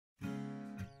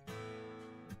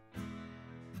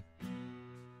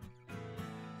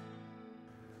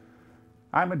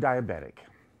I'm a diabetic,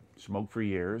 smoked for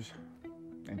years,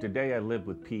 and today I live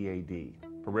with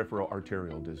PAD, peripheral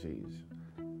arterial disease.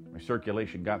 My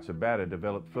circulation got so bad I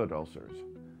developed foot ulcers.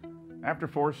 After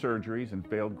 4 surgeries and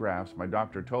failed grafts, my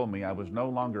doctor told me I was no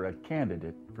longer a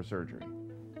candidate for surgery.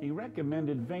 He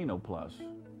recommended Veinoplus,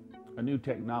 a new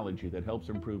technology that helps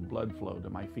improve blood flow to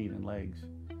my feet and legs.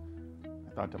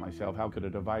 I thought to myself, how could a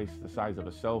device the size of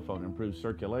a cell phone improve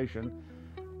circulation?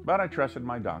 But I trusted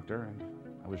my doctor, and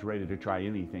I was ready to try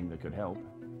anything that could help.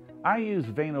 I use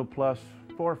Veinoplus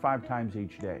 4 or 5 times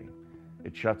each day.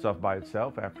 It shuts off by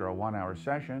itself after a 1-hour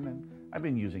session, and I've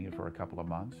been using it for a couple of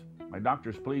months. My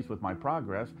doctor's pleased with my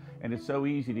progress, and it's so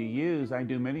easy to use, I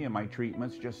do many of my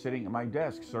treatments just sitting at my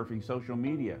desk surfing social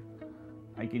media.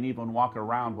 I can even walk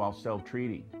around while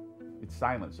self-treating. It's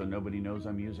silent, so nobody knows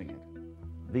I'm using it.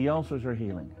 The ulcers are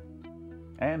healing,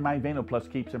 and my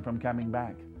Veinoplus keeps them from coming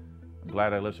back. I'm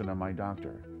glad I listened to my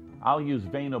doctor. I'll use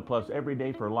Veinoplus every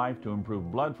day for life to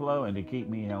improve blood flow and to keep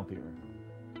me healthier.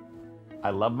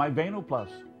 I love my Veinoplus.